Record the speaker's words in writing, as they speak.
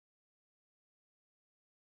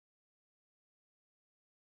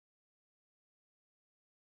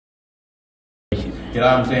G'day,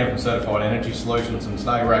 I'm Dan from Certified Energy Solutions, and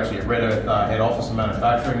today we're actually at RedEarth head office and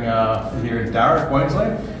manufacturing here in Darra,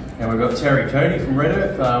 Queensland. And we've got Terry Cooney from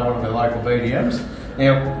RedEarth, one of the local BDMs.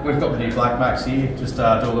 Now, we've got the new BlackMax here. Just do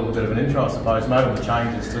a little bit of an intro, I suppose, mate, on the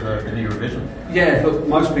changes to the new revision. Yeah, look,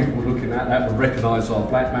 most people looking at that will recognise our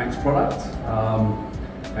BlackMax product,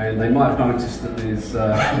 and they might have noticed that there's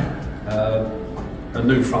a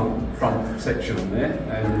new front section on there,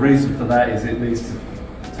 and the reason for that is it needs to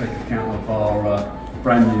take account of our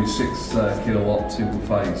brand new 6 kilowatt single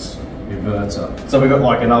phase inverter. So we've got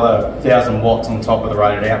like another 1,000 watts on top of the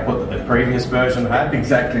rated output that the previous version had?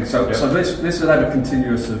 Exactly, so this will have a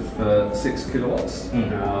continuous of 6 kilowatts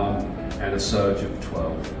and a surge of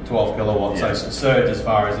 12 kilowatts. Yeah. So surge as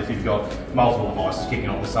far as if you've got multiple devices kicking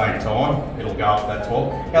on at the same time, it'll go up that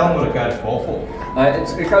 12. How long will it go to 12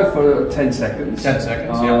 for? It goes for 10 seconds. 10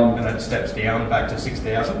 seconds, yeah, and then it steps down back to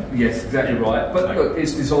 6,000? Yes, exactly right. But look,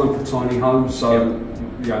 it's designed for tiny homes, so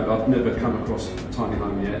you know, I've never come across a tiny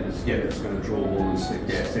home yet that's going to draw more than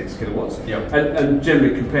 6 kilowatts. Yep. And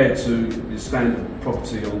generally compared to the standard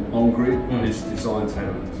property on grid, it's designed to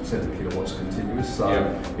have 7 kilowatts continuous, so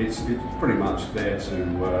it's pretty much there to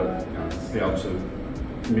be able to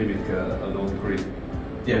mimic an on-grid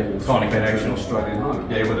tiny connection Australian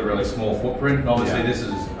home. Yeah, with a really small footprint. Obviously this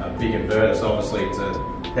is a big inverter, so obviously it's a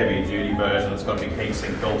heavier duty version. It's got a big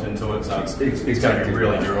heatsink built into it, so it's going to be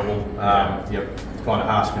really durable. Kind of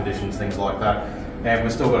harsh conditions, things like that. And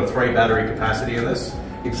we've still got a 3 battery capacity of this.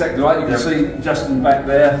 Exactly right. You can see Justin back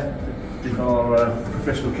there, our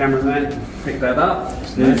professional cameraman, pick that up.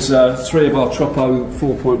 There's 3 of our Tropo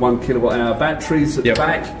 4.1 kilowatt hour batteries at the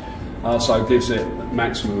back. So it gives it a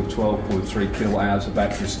maximum of 12.3 kilowatt hours of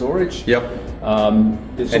battery storage.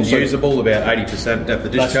 And usable, about 80% depth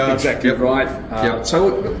of discharge. That's exactly right.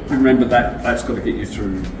 So remember that's got to get you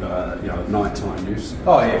through nighttime use.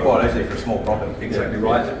 Oh yeah, quite easy for a small property. Exactly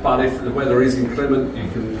right. But if the weather is inclement, you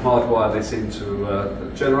can hardwire this into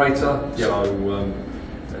a generator. So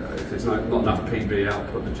if there's not enough PV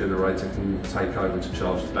output, the generator can take over to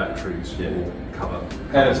charge the batteries or cover.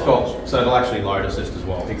 And it's got, so it'll actually load assist as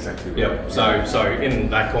well. Exactly. Yep. So in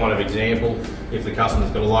that kind of example, if the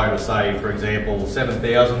customer's got a load of, say, for example,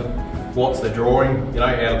 7,000 watts they're drawing,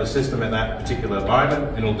 out of the system at that particular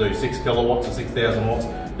moment, and it'll do 6 kilowatts or 6,000 watts,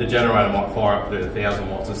 the generator might fire up to 1,000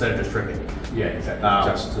 watts instead of just tripping. Yeah,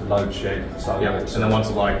 exactly. Just to load shed. So and then once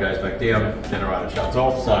the load goes back down, generator shuts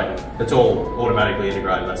off. So it's all automatically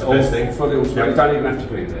integrated. That's the best thing. Fully automated. You don't even have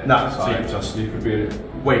to be there. No, so you could be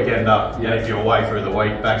weekend up. And if you're away through the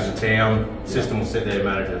week, back in town, system will sit there and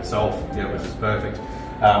manage it itself. Which is perfect.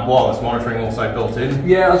 Wireless monitoring also built in.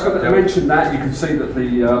 Yeah, I was going to mention that. You can see that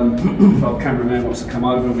the if our cameraman wants to come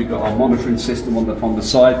over, we've got our monitoring system on the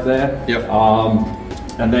side there.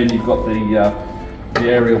 And then you've got the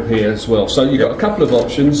aerial here as well. So you've got a couple of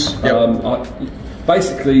options.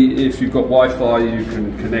 Basically, if you've got Wi-Fi, you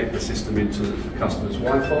can connect the system into the customer's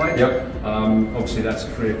Wi-Fi. Obviously, that's a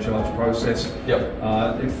free of charge process.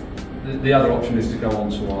 If the other option is to go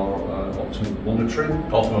onto our optimum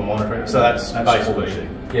monitoring. So that's basically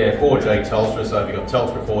 4G Telstra. So if you've got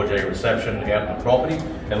Telstra 4G reception out on the property,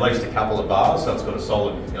 at least a couple of bars, so it's got a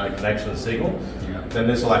solid connection signal. Then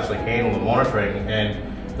this will actually handle the monitoring, and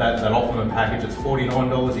that optimum package, it's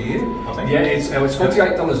 $49 a year, I think. Yeah, it's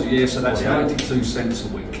 $48 a year, so that's 92 cents a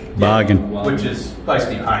week. Bargain. Which is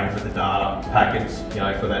basically paying for the data packets,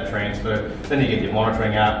 for that transfer. Then you get your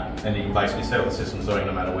monitoring app, and you can basically see what the system's doing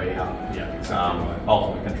no matter where you are.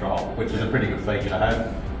 Ultimate control, which is a pretty good feature to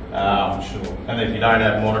have. Sure. And if you don't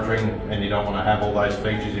have monitoring and you don't want to have all those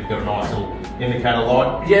features, you've got a nice little indicator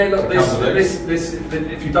light. Yeah, look, this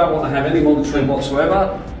if you don't want to have any monitoring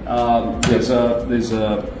whatsoever, there's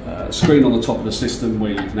a screen on the top of the system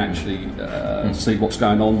where you can actually see what's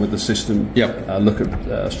going on with the system. Look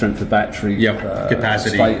at strength of battery,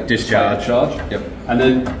 capacity, discharge. And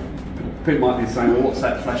then people might be saying, well, what's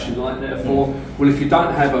that flashing light there for? Well, if you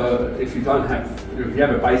have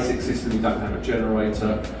a basic system, you don't have a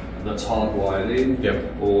generator that's hardwired in,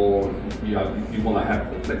 or you want to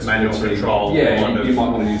have the manual control. You might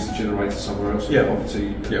want to use the generator somewhere else. Obviously,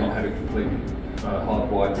 not have it completely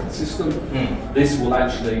hardwired to the system. This will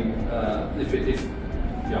actually, if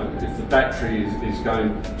the battery is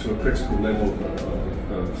going to a critical level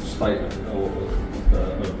state or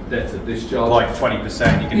depth of discharge. Like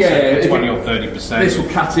 20%, you can set for 20 or 30%. This will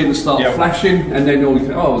cut in and start flashing, and then all you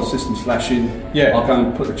think, oh, the system's flashing. Yeah. I'll go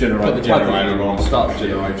and put the generator, on, start the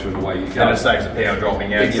generator, and away you go. And it saves the power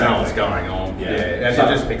dropping out, you know what's going on. Yeah. And so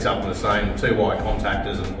it just picks up on the same 2-wire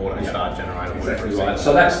contactors and auto start generator. Exactly right.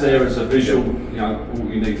 So that's there as a visual, you know, all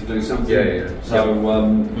you need to do something. Yeah. So,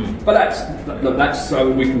 but that's so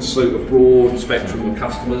we can suit a broad spectrum of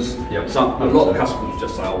customers. A lot of customers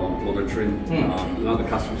just say, I want monitoring. And other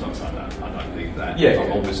customers don't say that. I don't need that.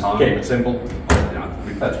 I'm always home. Keep it simple.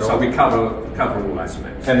 That's right. So we cover all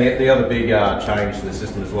aspects. And the other big change to the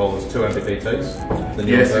system as well is 2 MPPTs. The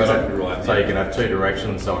new inverter. Exactly right. So you can have 2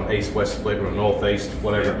 directions, so an east-west split or a north-east,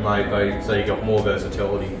 whatever it may be. So you've got more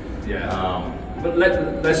versatility. But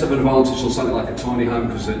less of an advantage on something like a tiny home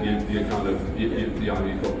because you've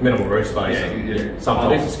got minimal roof space.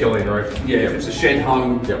 Sometimes a skilling roof. If it's a shed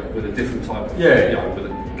home with a different type of with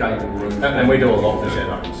a gable roof. And we do a lot for shed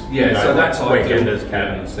homes. So that's weekenders,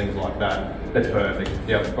 cabins, things like that. That's perfect.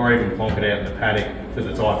 Or even plonk it out in the paddock because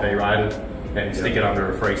it's IP rated and stick it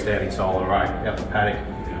under a freestanding solar array out the paddock.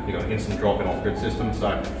 You've got an instant drop-in off-grid system. So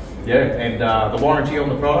and the warranty on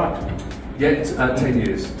the product. It's 10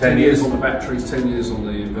 years. 10 years on the batteries, 10 years on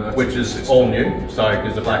the inverter. Which is all new, so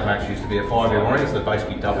because the BlackMax used to be a 5-year warranty, so they've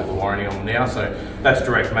basically doubled the warranty on them now. So that's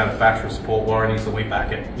direct manufacturer support warranty, so we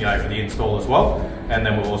back it, for the install as well. And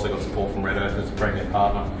then we've also got support from RedEarth as a premium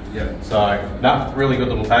partner. So really good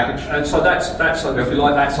little package. And so that's if you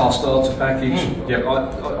like, that's our starter package.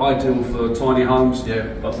 Ideal for tiny homes.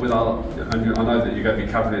 But with our, and I know that you're going to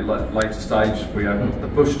be covering it later stage. We have the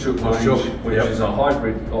bush chook range, which is a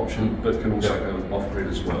hybrid option, but can also go off grid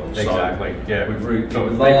as well. Exactly. So we've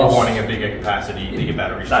people wanting a bigger capacity, bigger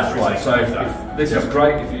battery storage. That's right. So if this is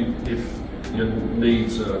great if you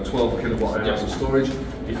need 12 kilowatt hours of storage.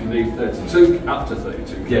 If you need 32, up to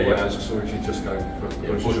 32 kilowatt hours of storage, you just go for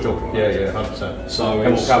bush chook. 100%. So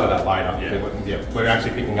and we'll cover that later. We're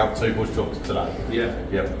actually picking up 2 bush chooks today.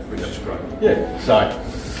 Which is great. So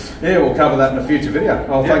we'll cover that in a future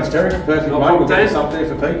video. Thanks Terry. Perfect, mate. We'll get this up there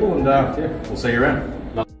for people, and we'll see you around.